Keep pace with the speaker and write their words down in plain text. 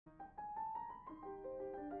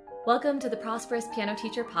Welcome to the Prosperous Piano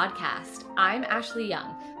Teacher Podcast. I'm Ashley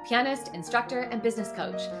Young, pianist, instructor, and business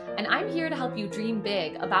coach, and I'm here to help you dream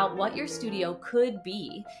big about what your studio could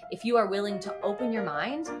be if you are willing to open your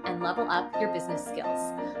mind and level up your business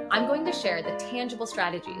skills. I'm going to share the tangible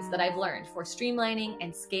strategies that I've learned for streamlining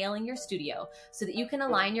and scaling your studio so that you can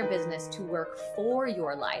align your business to work for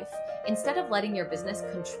your life instead of letting your business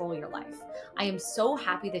control your life. I am so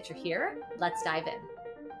happy that you're here. Let's dive in.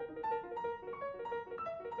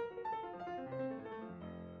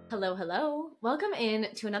 Hello. Welcome in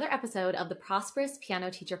to another episode of the Prosperous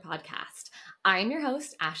Piano Teacher Podcast. I'm your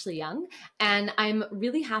host, Ashley Young, and I'm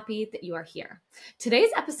really happy that you are here.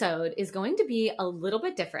 Today's episode is going to be a little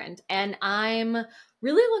bit different, and I'm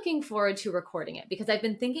really looking forward to recording it because I've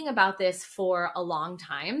been thinking about this for a long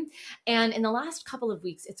time. And in the last couple of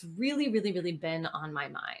weeks, it's really been on my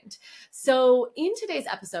mind. So in today's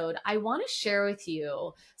episode, I want to share with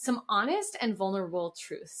you some honest and vulnerable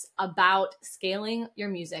truths about scaling your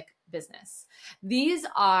music business. These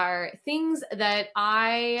are things that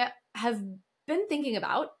I have been thinking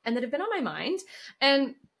about and that have been on my mind.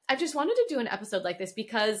 And I just wanted to do an episode like this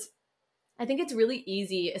because I think it's really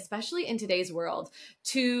easy, especially in today's world,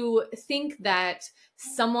 to think that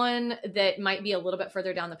someone that might be a little bit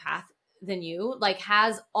further down the path than you, like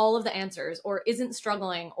has all of the answers or isn't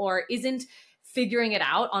struggling or isn't figuring it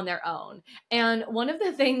out on their own. And one of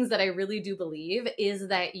the things that I really do believe is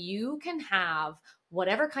that you can have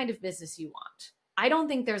whatever kind of business you want. I don't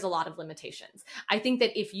think there's a lot of limitations. I think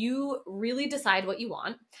that if you really decide what you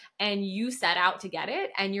want and you set out to get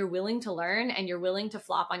it and you're willing to learn and you're willing to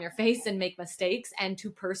flop on your face and make mistakes and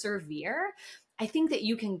to persevere, I think that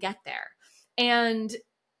you can get there. And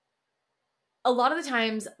a lot of the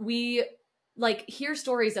times we hear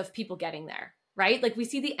stories of people getting there, right? Like we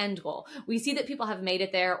see the end goal. We see that people have made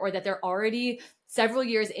it there or that they're already several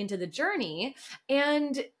years into the journey.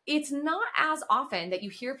 And it's not as often that you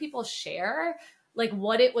hear people share like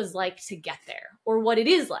what it was like to get there or what it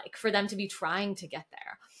is like for them to be trying to get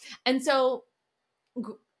there. And so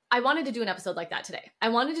I wanted to do an episode like that today. I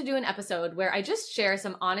wanted to do an episode where I just share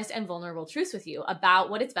some honest and vulnerable truths with you about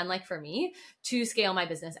what it's been like for me to scale my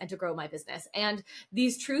business and to grow my business. And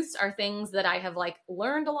these truths are things that I have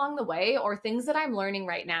learned along the way or things that I'm learning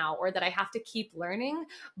right now or that I have to keep learning.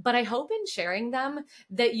 But I hope in sharing them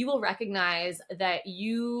that you will recognize that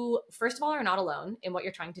you, first of all, are not alone in what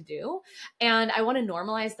you're trying to do. And I want to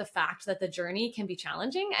normalize the fact that the journey can be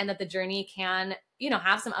challenging and that the journey can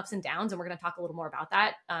have some ups and downs. And we're going to talk a little more about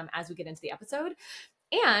that as we get into the episode.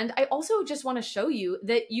 And I also just want to show you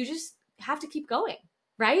that you just have to keep going,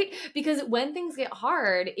 right? Because when things get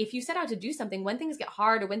hard, if you set out to do something, when things get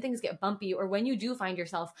hard or when things get bumpy, or when you do find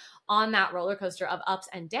yourself on that roller coaster of ups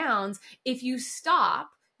and downs, if you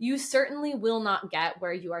stop, you certainly will not get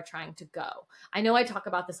where you are trying to go. I know I talk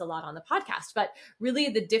about this a lot on the podcast, but really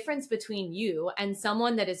the difference between you and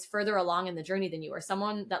someone that is further along in the journey than you, or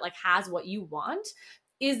someone that has what you want,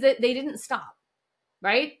 is that they didn't stop,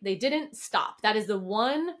 right? They didn't stop. That is the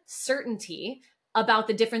one certainty about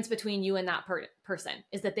the difference between you and that person,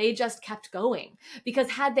 is that they just kept going. Because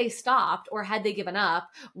had they stopped or had they given up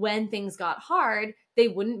when things got hard, they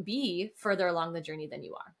wouldn't be further along the journey than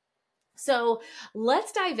you are. So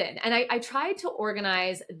let's dive in. And I tried to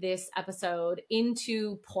organize this episode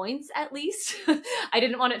into points, at least. I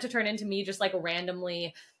didn't want it to turn into me just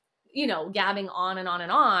randomly, gabbing on and on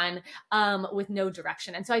and on with no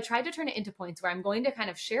direction. And so I tried to turn it into points where I'm going to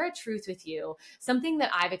kind of share a truth with you, something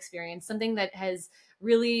that I've experienced, something that has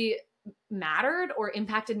really mattered or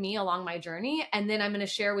impacted me along my journey. And then I'm going to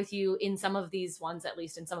share with you in some of these ones, at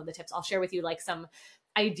least in some of the tips, I'll share with you some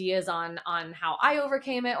ideas on how I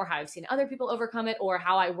overcame it or how I've seen other people overcome it or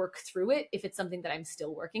how I work through it if it's something that I'm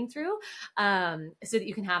still working through, so that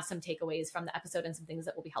you can have some takeaways from the episode and some things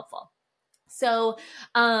that will be helpful. So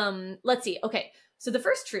let's see. Okay. So the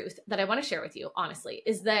first truth that I want to share with you, honestly,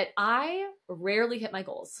 is that I rarely hit my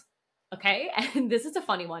goals. Okay. And this is a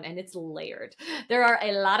funny one and it's layered. There are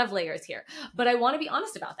a lot of layers here, but I want to be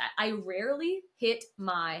honest about that. I rarely hit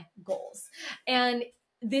my goals. And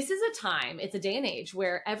this is a time, it's a day and age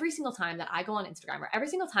where every single time that I go on Instagram or every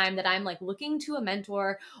single time that I'm looking to a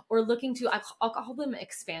mentor or looking to, I'll call them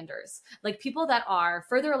expanders, people that are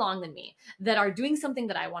further along than me, that are doing something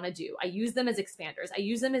that I want to do. I use them as expanders. I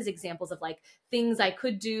use them as examples of things I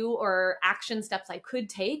could do or action steps I could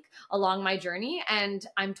take along my journey. And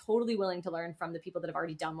I'm totally willing to learn from the people that have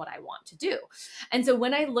already done what I want to do. And so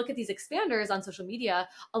when I look at these expanders on social media,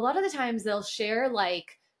 a lot of the times they'll share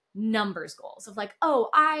numbers goals of oh,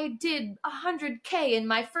 I did 100K in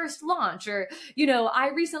my first launch, or, I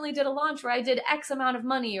recently did a launch where I did X amount of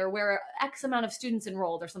money or where X amount of students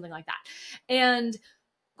enrolled or something like that. And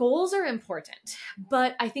goals are important,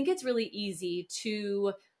 but I think it's really easy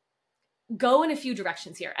to go in a few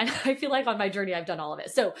directions here. And I feel like on my journey, I've done all of it.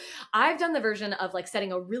 So I've done the version of like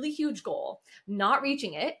setting a really huge goal, not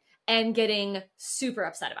reaching it, and getting super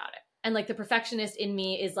upset about it. And like the perfectionist in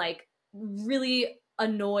me is like really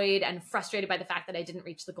annoyed and frustrated by the fact that I didn't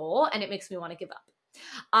reach the goal, and it makes me want to give up.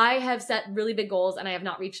 I have set really big goals and I have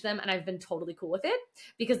not reached them, and I've been totally cool with it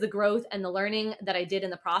because the growth and the learning that I did in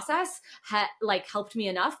the process helped me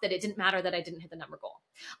enough that it didn't matter that I didn't hit the number goal.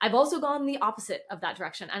 I've also gone the opposite of that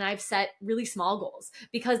direction, and I've set really small goals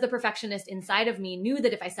because the perfectionist inside of me knew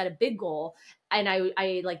that if I set a big goal and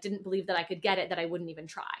I like didn't believe that I could get it, that I wouldn't even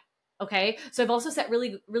try. Okay. So I've also set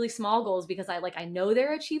really, really small goals because I know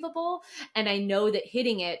they're achievable, and I know that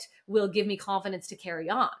hitting it will give me confidence to carry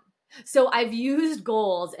on. So I've used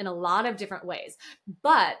goals in a lot of different ways,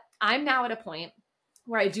 but I'm now at a point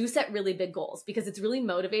where I do set really big goals because it's really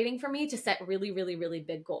motivating for me to set really, really, really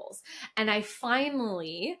big goals. And I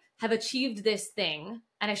finally have achieved this thing.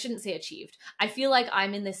 And I shouldn't say achieved. I feel like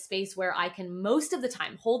I'm in this space where I can most of the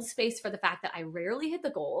time hold space for the fact that I rarely hit the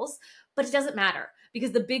goals, but it doesn't matter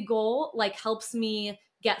because the big goal like helps me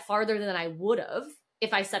get farther than I would have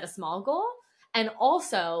if I set a small goal. And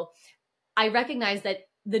also I recognize that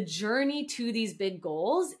the journey to these big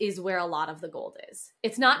goals is where a lot of the gold is.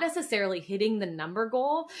 It's not necessarily hitting the number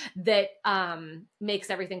goal that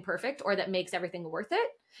makes everything perfect or that makes everything worth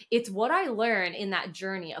it. It's what I learn in that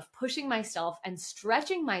journey of pushing myself and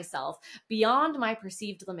stretching myself beyond my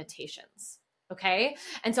perceived limitations. Okay.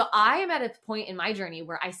 And so I am at a point in my journey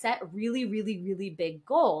where I set really, really, really big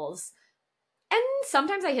goals. And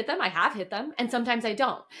sometimes I hit them, I have hit them, and sometimes I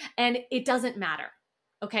don't. And it doesn't matter.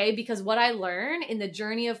 Okay, because what I learn in the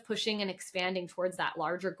journey of pushing and expanding towards that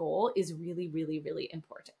larger goal is really, really, really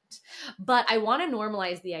important. But I want to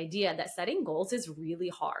normalize the idea that setting goals is really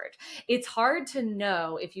hard. It's hard to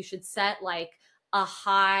know if you should set like a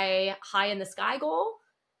high in the sky goal.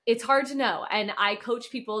 It's hard to know. And I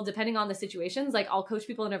coach people depending on the situations. Like I'll coach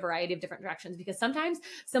people in a variety of different directions because sometimes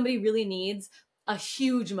somebody really needs a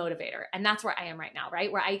huge motivator. And that's where I am right now,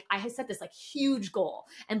 right? Where I had set this like huge goal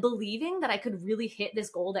and believing that I could really hit this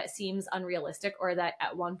goal that seems unrealistic or that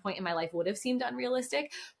at one point in my life would have seemed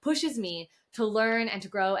unrealistic pushes me to learn and to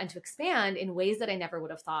grow and to expand in ways that I never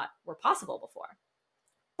would have thought were possible before.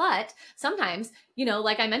 But sometimes,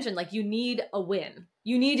 like I mentioned, like you need a win.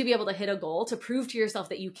 You need to be able to hit a goal to prove to yourself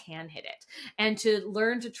that you can hit it and to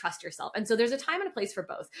learn to trust yourself. And so there's a time and a place for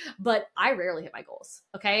both, but I rarely hit my goals.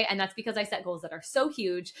 Okay. And that's because I set goals that are so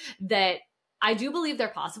huge that I do believe they're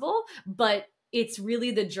possible, but it's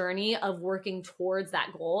really the journey of working towards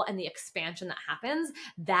that goal and the expansion that happens.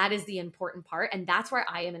 That is the important part. And that's where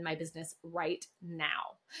I am in my business right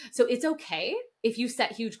now. So it's okay if you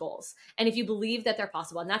set huge goals and if you believe that they're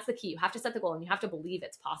possible. And that's the key. You have to set the goal and you have to believe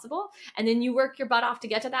it's possible. And then you work your butt off to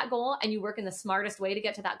get to that goal and you work in the smartest way to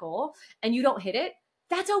get to that goal and you don't hit it.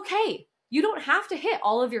 That's okay. You don't have to hit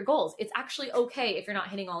all of your goals. It's actually okay if you're not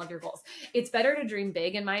hitting all of your goals. It's better to dream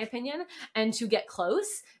big, in my opinion, and to get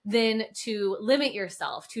close than to limit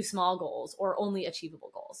yourself to small goals or only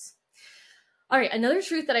achievable goals. All right, another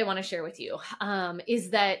truth that I want to share with you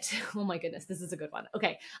is that, oh my goodness, this is a good one.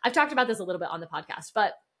 Okay, I've talked about this a little bit on the podcast,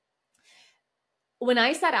 but when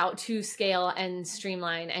I set out to scale and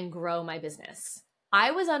streamline and grow my business,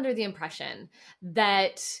 I was under the impression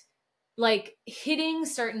that like hitting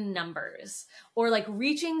certain numbers or like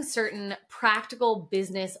reaching certain practical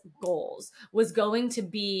business goals was going to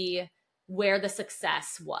be where the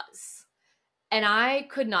success was. And I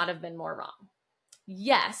could not have been more wrong.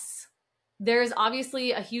 Yes, there's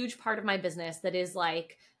obviously a huge part of my business that is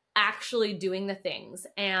like actually doing the things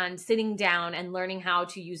and sitting down and learning how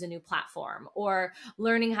to use a new platform or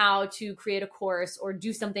learning how to create a course or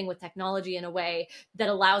do something with technology in a way that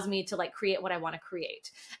allows me to like create what I want to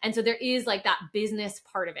create. And so there is like that business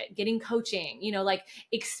part of it, getting coaching, like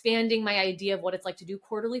expanding my idea of what it's like to do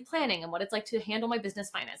quarterly planning and what it's like to handle my business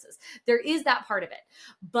finances. There is that part of it.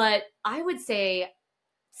 But I would say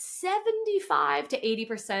 75 to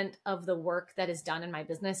 80% of the work that is done in my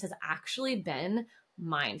business has actually been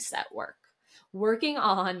mindset work, working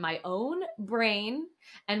on my own brain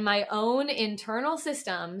and my own internal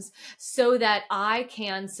systems so that I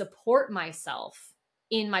can support myself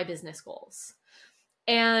in my business goals.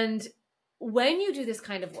 And when you do this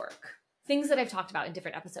kind of work, things that I've talked about in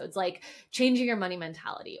different episodes, like changing your money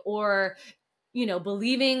mentality or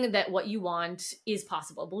believing that what you want is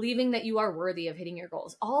possible, believing that you are worthy of hitting your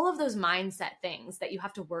goals, all of those mindset things that you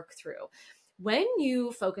have to work through. When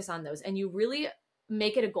you focus on those and you really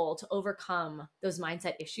make it a goal to overcome those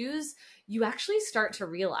mindset issues, you actually start to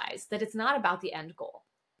realize that it's not about the end goal.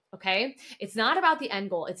 Okay. It's not about the end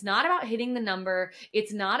goal. It's not about hitting the number.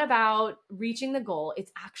 It's not about reaching the goal.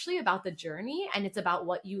 It's actually about the journey, and it's about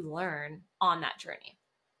what you learn on that journey.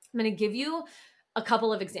 I'm going to give you a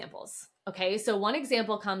couple of examples. Okay. So one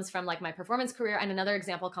example comes from like my performance career, and another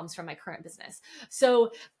example comes from my current business.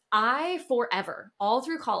 So I forever, all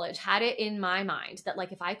through college, had it in my mind that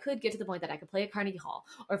like if I could get to the point that I could play at Carnegie Hall,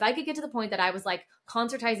 or if I could get to the point that I was like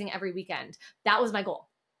concertizing every weekend, that was my goal.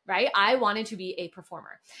 Right? I wanted to be a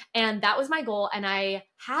performer, and that was my goal. And I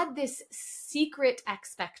had this secret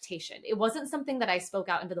expectation. It wasn't something that I spoke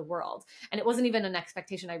out into the world, and it wasn't even an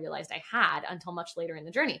expectation I realized I had until much later in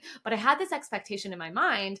the journey. But I had this expectation in my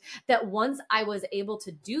mind that once I was able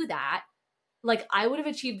to do that, like I would have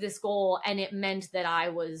achieved this goal, and it meant that I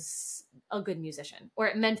was a good musician, or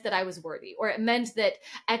it meant that I was worthy, or it meant that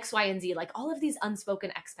X, Y, and Z, like all of these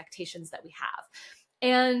unspoken expectations that we have.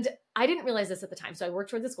 And I didn't realize this at the time. So I worked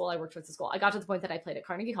towards this goal. I got to the point that I played at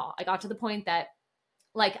Carnegie Hall. I got to the point that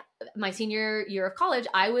like my senior year of college,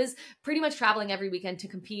 I was pretty much traveling every weekend to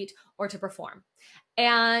compete or to perform.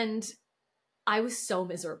 And I was so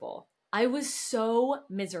miserable. I was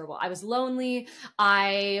lonely.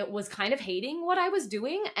 I was kind of hating what I was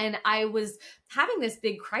doing. And I was having this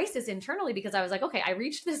big crisis internally because I was like, okay, I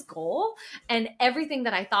reached this goal, and everything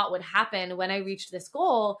that I thought would happen when I reached this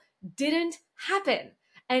goal didn't happen.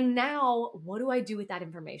 And now what do I do with that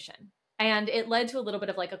information? And it led to a little bit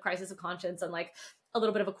of like a crisis of conscience, and like a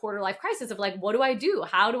little bit of a quarter life crisis of like, what do I do?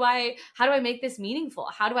 How do I make this meaningful?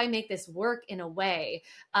 How do I make this work in a way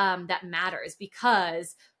that matters?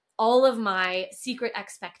 Because all of my secret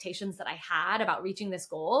expectations that I had about reaching this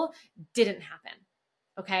goal didn't happen.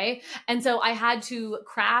 Okay. And so I had to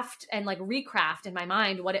craft and like recraft in my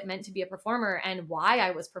mind what it meant to be a performer, and why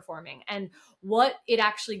I was performing, and what it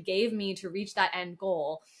actually gave me to reach that end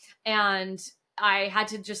goal. And I had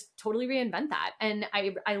to just totally reinvent that. And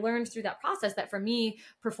I learned through that process that for me,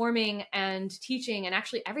 performing and teaching and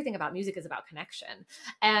actually everything about music is about connection,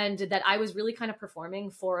 and that I was really kind of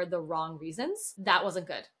performing for the wrong reasons. That wasn't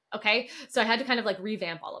good. Okay. So I had to kind of like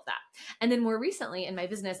revamp all of that. And then more recently in my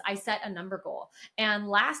business, I set a number goal. And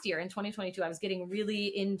last year in 2022, I was getting really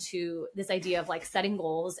into this idea of like setting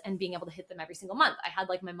goals and being able to hit them every single month. I had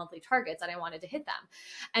like my monthly targets and I wanted to hit them.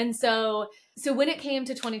 And so when it came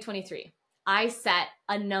to 2023, I set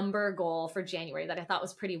a number goal for January that I thought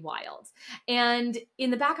was pretty wild. And in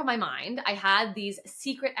the back of my mind, I had these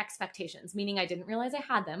secret expectations, meaning I didn't realize I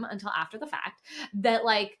had them until after the fact, that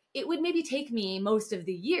like it would maybe take me most of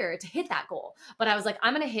the year to hit that goal. But I was like,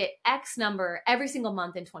 I'm going to hit X number every single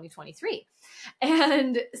month in 2023.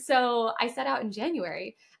 And so I set out in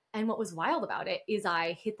January. And what was wild about it is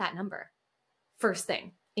I hit that number first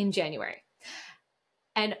thing in January.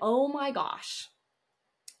 And oh my gosh,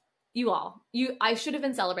 I should have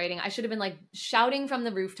been celebrating. I should have been like shouting from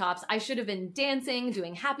the rooftops. I should have been dancing,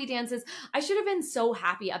 doing happy dances. I should have been so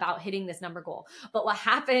happy about hitting this number goal. But what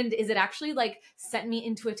happened is it actually like sent me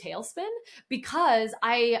into a tailspin, because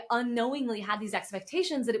I unknowingly had these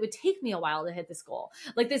expectations that it would take me a while to hit this goal.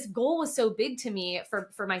 Like this goal was so big to me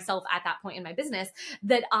for myself at that point in my business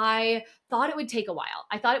that I thought it would take a while.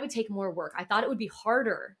 I thought it would take more work. I thought it would be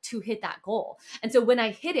harder to hit that goal. And so when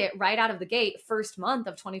I hit it right out of the gate, first month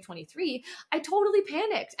of 2023, I totally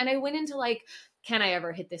panicked. And I went into like, can I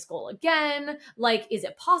ever hit this goal again? Like, is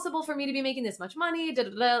it possible for me to be making this much money? Da,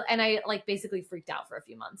 da, da. And I like basically freaked out for a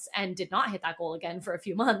few months and did not hit that goal again for a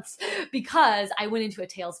few months because I went into a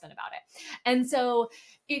tailspin about it. And so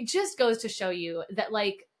it just goes to show you that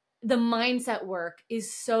like the mindset work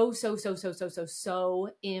is so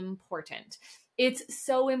important. It's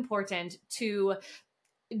so important to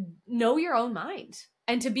know your own mind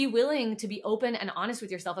and to be willing to be open and honest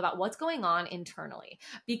with yourself about what's going on internally.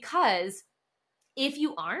 Because if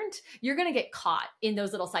you aren't, you're going to get caught in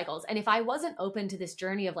those little cycles. And if I wasn't open to this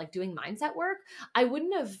journey of like doing mindset work, I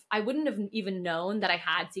wouldn't have even known that I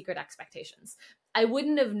had secret expectations. I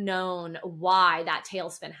wouldn't have known why that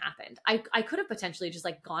tailspin happened. I could have potentially just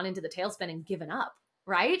like gone into the tailspin and given up.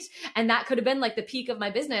 Right. And that could have been like the peak of my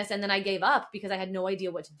business. And then I gave up because I had no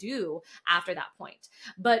idea what to do after that point.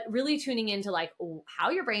 But really tuning into like how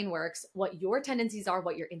your brain works, what your tendencies are,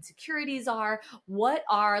 what your insecurities are, what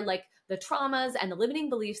are like the traumas and the limiting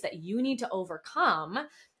beliefs that you need to overcome.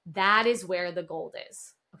 That is where the gold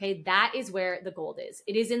is. Okay. That is where the gold is.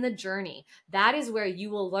 It is in the journey. That is where you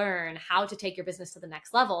will learn how to take your business to the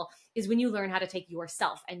next level, is when you learn how to take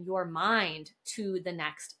yourself and your mind to the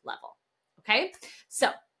next level. Okay, so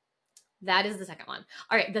that is the second one.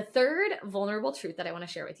 All right, the third vulnerable truth that I want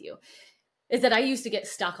to share with you is that I used to get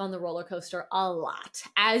stuck on the roller coaster a lot,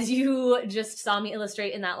 as you just saw me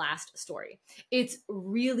illustrate in that last story. It's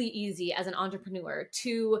really easy as an entrepreneur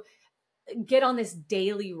to get on this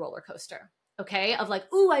daily roller coaster. Okay. Of like,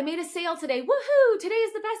 ooh, I made a sale today. Woohoo. Today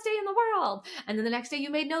is the best day in the world. And then the next day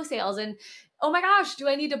you made no sales. And oh my gosh, do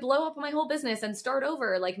I need to blow up my whole business and start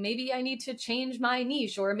over? Like maybe I need to change my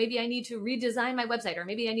niche, or maybe I need to redesign my website, or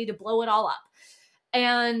maybe I need to blow it all up.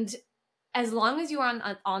 And as long as you're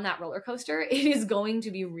on that roller coaster, it is going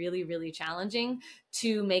to be really, really challenging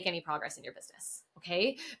to make any progress in your business.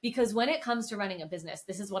 Okay. Because when it comes to running a business,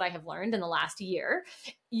 this is what I have learned in the last year.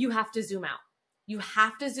 You have to zoom out. You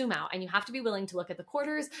have to zoom out, and you have to be willing to look at the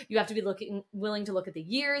quarters. You have to be willing to look at the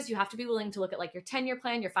years. You have to be willing to look at like your 10-year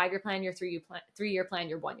plan, your 5-year plan, your 3-year plan,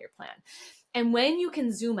 your 1-year plan. And when you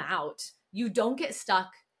can zoom out, you don't get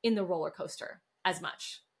stuck in the roller coaster as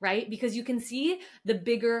much, right? Because you can see the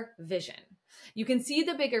bigger vision. You can see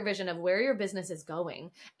the bigger vision of where your business is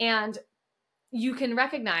going. And you can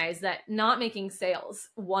recognize that not making sales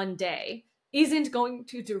one day isn't going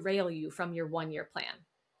to derail you from your 1-year plan.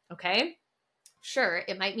 Okay. Sure,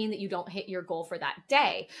 it might mean that you don't hit your goal for that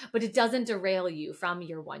day, but it doesn't derail you from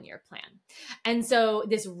your 1-year plan. And so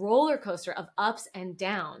this roller coaster of ups and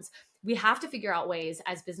downs, we have to figure out ways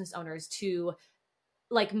as business owners to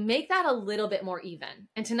like make that a little bit more even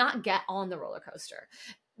and to not get on the roller coaster.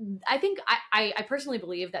 I think I personally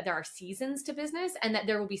believe that there are seasons to business, and that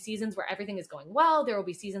there will be seasons where everything is going well. There will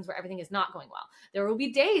be seasons where everything is not going well. There will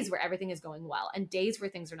be days where everything is going well and days where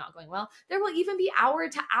things are not going well. There will even be hour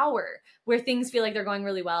to hour where things feel like they're going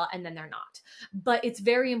really well and then they're not. But it's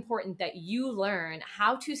very important that you learn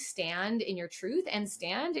how to stand in your truth and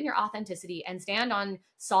stand in your authenticity and stand on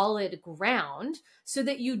solid ground so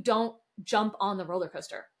that you don't jump on the roller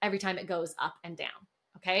coaster every time it goes up and down.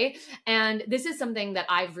 Okay. And this is something that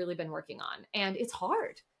I've really been working on, and it's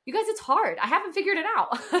hard. You guys, it's hard. I haven't figured it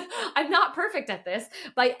out. I'm not perfect at this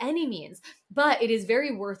by any means, but it is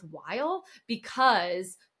very worthwhile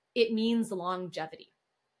because it means longevity.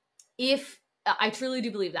 If I truly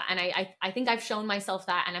do believe that. And I think I've shown myself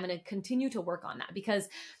that, and I'm going to continue to work on that because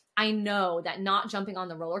I know that not jumping on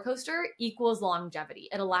the roller coaster equals longevity.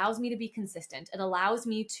 It allows me to be consistent. It allows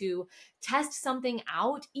me to test something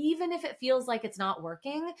out, even if it feels like it's not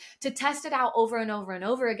working, to test it out over and over and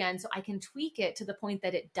over again so I can tweak it to the point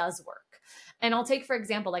that it does work. And I'll take, for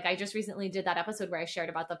example, like I just recently did that episode where I shared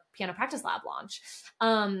about the Piano Practice Lab launch.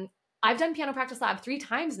 I've done Piano Practice Lab 3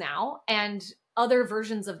 times now, and other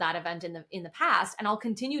versions of that event in the past, and I'll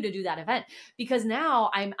continue to do that event because now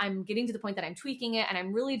I'm getting to the point that I'm tweaking it and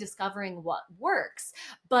I'm really discovering what works.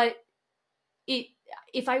 But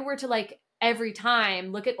if I were to like every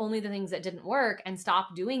time look at only the things that didn't work and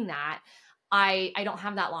stop doing that, I don't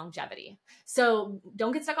have that longevity. So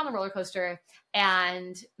don't get stuck on the roller coaster,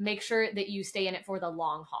 and make sure that you stay in it for the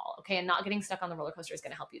long haul. Okay. And not getting stuck on the roller coaster is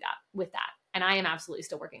going to help you with that. And I am absolutely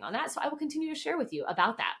still working on that. So I will continue to share with you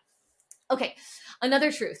about that. Okay, another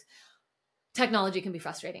truth. Technology can be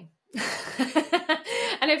frustrating.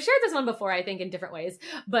 And I've shared this one before, I think, in different ways,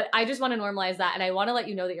 but I just want to normalize that. And I want to let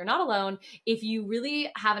you know that you're not alone. If you really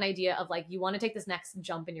have an idea of like, you want to take this next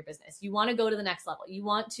jump in your business, you want to go to the next level, you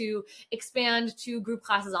want to expand to group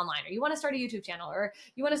classes online, or you want to start a YouTube channel, or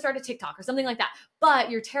you want to start a TikTok or something like that, but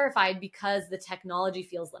you're terrified because the technology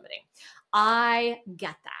feels limiting. I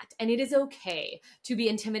get that. And it is okay to be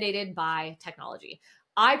intimidated by technology.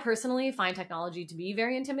 I personally find technology to be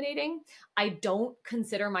very intimidating. I don't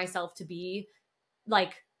consider myself to be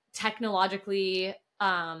like technologically,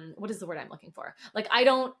 what is the word I'm looking for? Like, I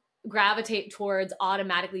don't gravitate towards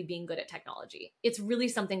automatically being good at technology. It's really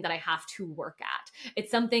something that I have to work at.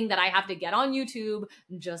 It's something that I have to get on YouTube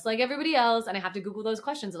just like everybody else. And I have to Google those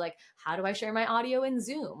questions of like, how do I share my audio in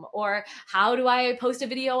Zoom? Or how do I post a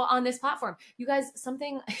video on this platform? You guys,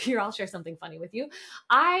 something here, I'll share something funny with you.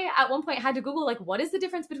 I, at one point, had to Google like, what is the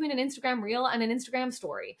difference between an Instagram reel and an Instagram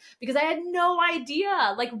story? Because I had no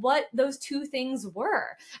idea like what those two things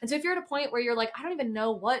were. And so if you're at a point where you're like, I don't even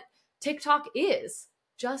know what TikTok is,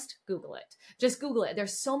 just Google it. Just Google it.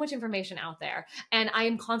 There's so much information out there. And I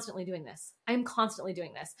am constantly doing this.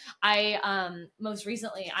 Most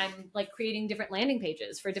recently, I'm like creating different landing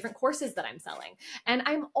pages for different courses that I'm selling. And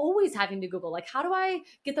I'm always having to Google, like, how do I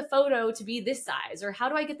get the photo to be this size? Or how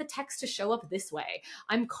do I get the text to show up this way?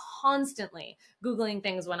 I'm constantly Googling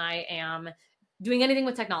things when I am doing anything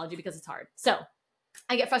with technology because it's hard. So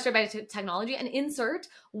I get frustrated by technology, and insert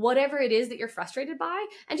whatever it is that you're frustrated by,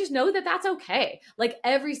 and just know that that's okay. Like,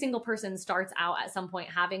 every single person starts out at some point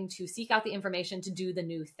having to seek out the information to do the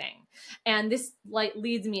new thing. And this like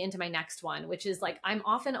leads me into my next one, which is like, I'm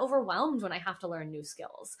often overwhelmed when I have to learn new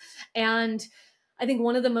skills. And I think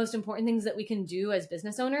one of the most important things that we can do as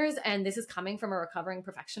business owners, and this is coming from a recovering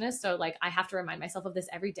perfectionist, so like I have to remind myself of this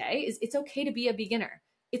every day, is it's okay to be a beginner.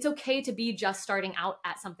 It's okay to be just starting out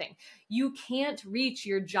at something. You can't reach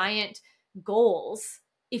your giant goals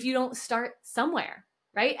if you don't start somewhere,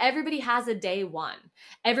 right? Everybody has a day one.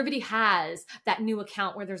 Everybody has that new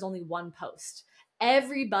account where there's only one post.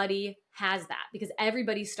 Everybody has that because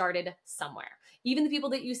everybody started somewhere. Even the people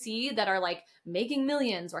that you see that are like making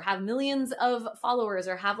millions or have millions of followers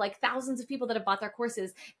or have like thousands of people that have bought their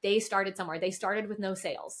courses, they started somewhere. They started with no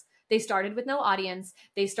sales. They started with no audience.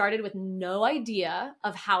 They started with no idea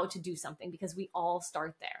of how to do something because we all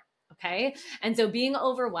start there. Okay. And so being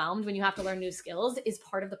overwhelmed when you have to learn new skills is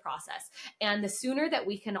part of the process. And the sooner that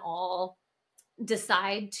we can all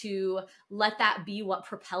decide to let that be what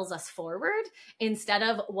propels us forward instead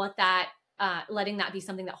of what that letting that be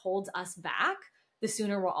something that holds us back, the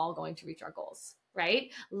sooner we're all going to reach our goals,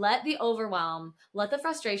 right? Let the overwhelm, let the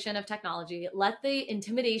frustration of technology, let the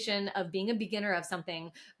intimidation of being a beginner of something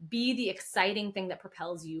be the exciting thing that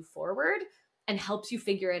propels you forward and helps you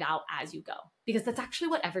figure it out as you go. Because that's actually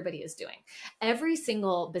what everybody is doing. Every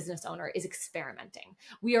single business owner is experimenting.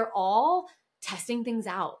 We are all testing things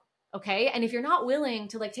out. Okay. And if you're not willing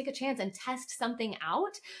to like take a chance and test something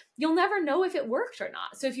out, you'll never know if it worked or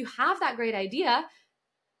not. So if you have that great idea,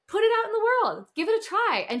 put it out in the world, give it a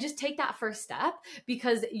try and just take that first step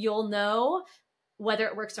because you'll know whether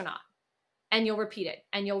it works or not. And you'll repeat it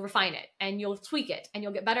and you'll refine it and you'll tweak it and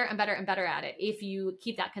you'll get better and better and better at it if you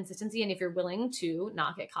keep that consistency and if you're willing to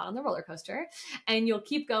not get caught on the roller coaster, and you'll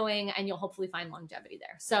keep going and you'll hopefully find longevity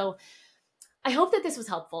there. So I hope that this was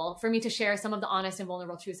helpful for me to share some of the honest and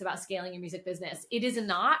vulnerable truths about scaling your music business. It is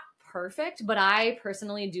not perfect, but I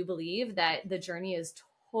personally do believe that the journey is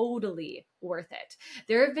totally worth it.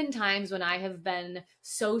 There have been times when I have been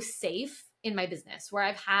so safe in my business where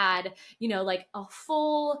I've had, like a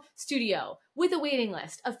full studio with a waiting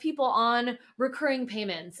list of people on recurring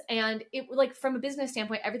payments. And it like from a business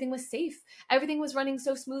standpoint, everything was safe. Everything was running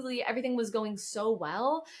so smoothly. Everything was going so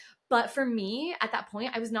well. But for me at that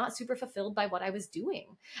point, I was not super fulfilled by what I was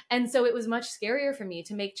doing. And so it was much scarier for me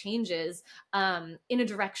to make changes in a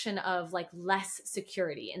direction of like less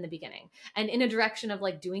security in the beginning and in a direction of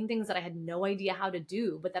like doing things that I had no idea how to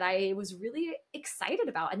do, but that I was really excited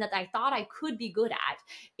about and that I thought I could be good at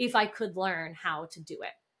if I could learn how to do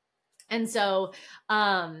it. And so,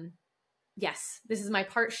 yes, this is my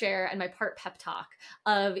part share and my part pep talk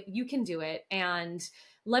of you can do it. And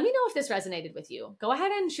let me know if this resonated with you. Go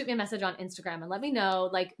ahead and shoot me a message on Instagram and let me know,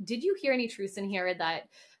 like, did you hear any truths in here that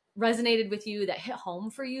resonated with you, that hit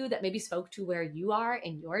home for you, that maybe spoke to where you are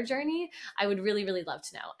in your journey? I would really, really love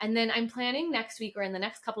to know. And then I'm planning next week or in the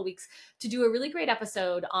next couple of weeks to do a really great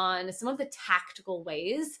episode on some of the tactical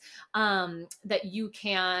ways that you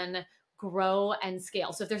can grow and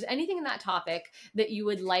scale. So if there's anything in that topic that you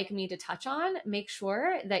would like me to touch on, make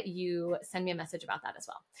sure that you send me a message about that as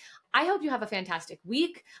well. I hope you have a fantastic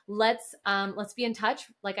week. Let's be in touch.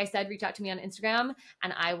 Like I said, reach out to me on Instagram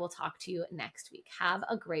and I will talk to you next week. Have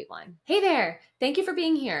a great one. Hey there. Thank you for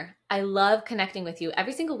being here. I love connecting with you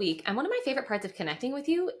every single week. And one of my favorite parts of connecting with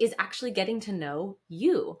you is actually getting to know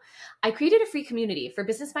you. I created a free community for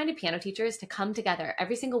business-minded piano teachers to come together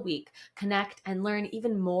every single week, connect, and learn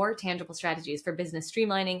even more tangible strategies for business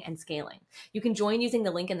streamlining and scaling. You can join using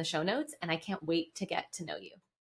the link in the show notes, and I can't wait to get to know you.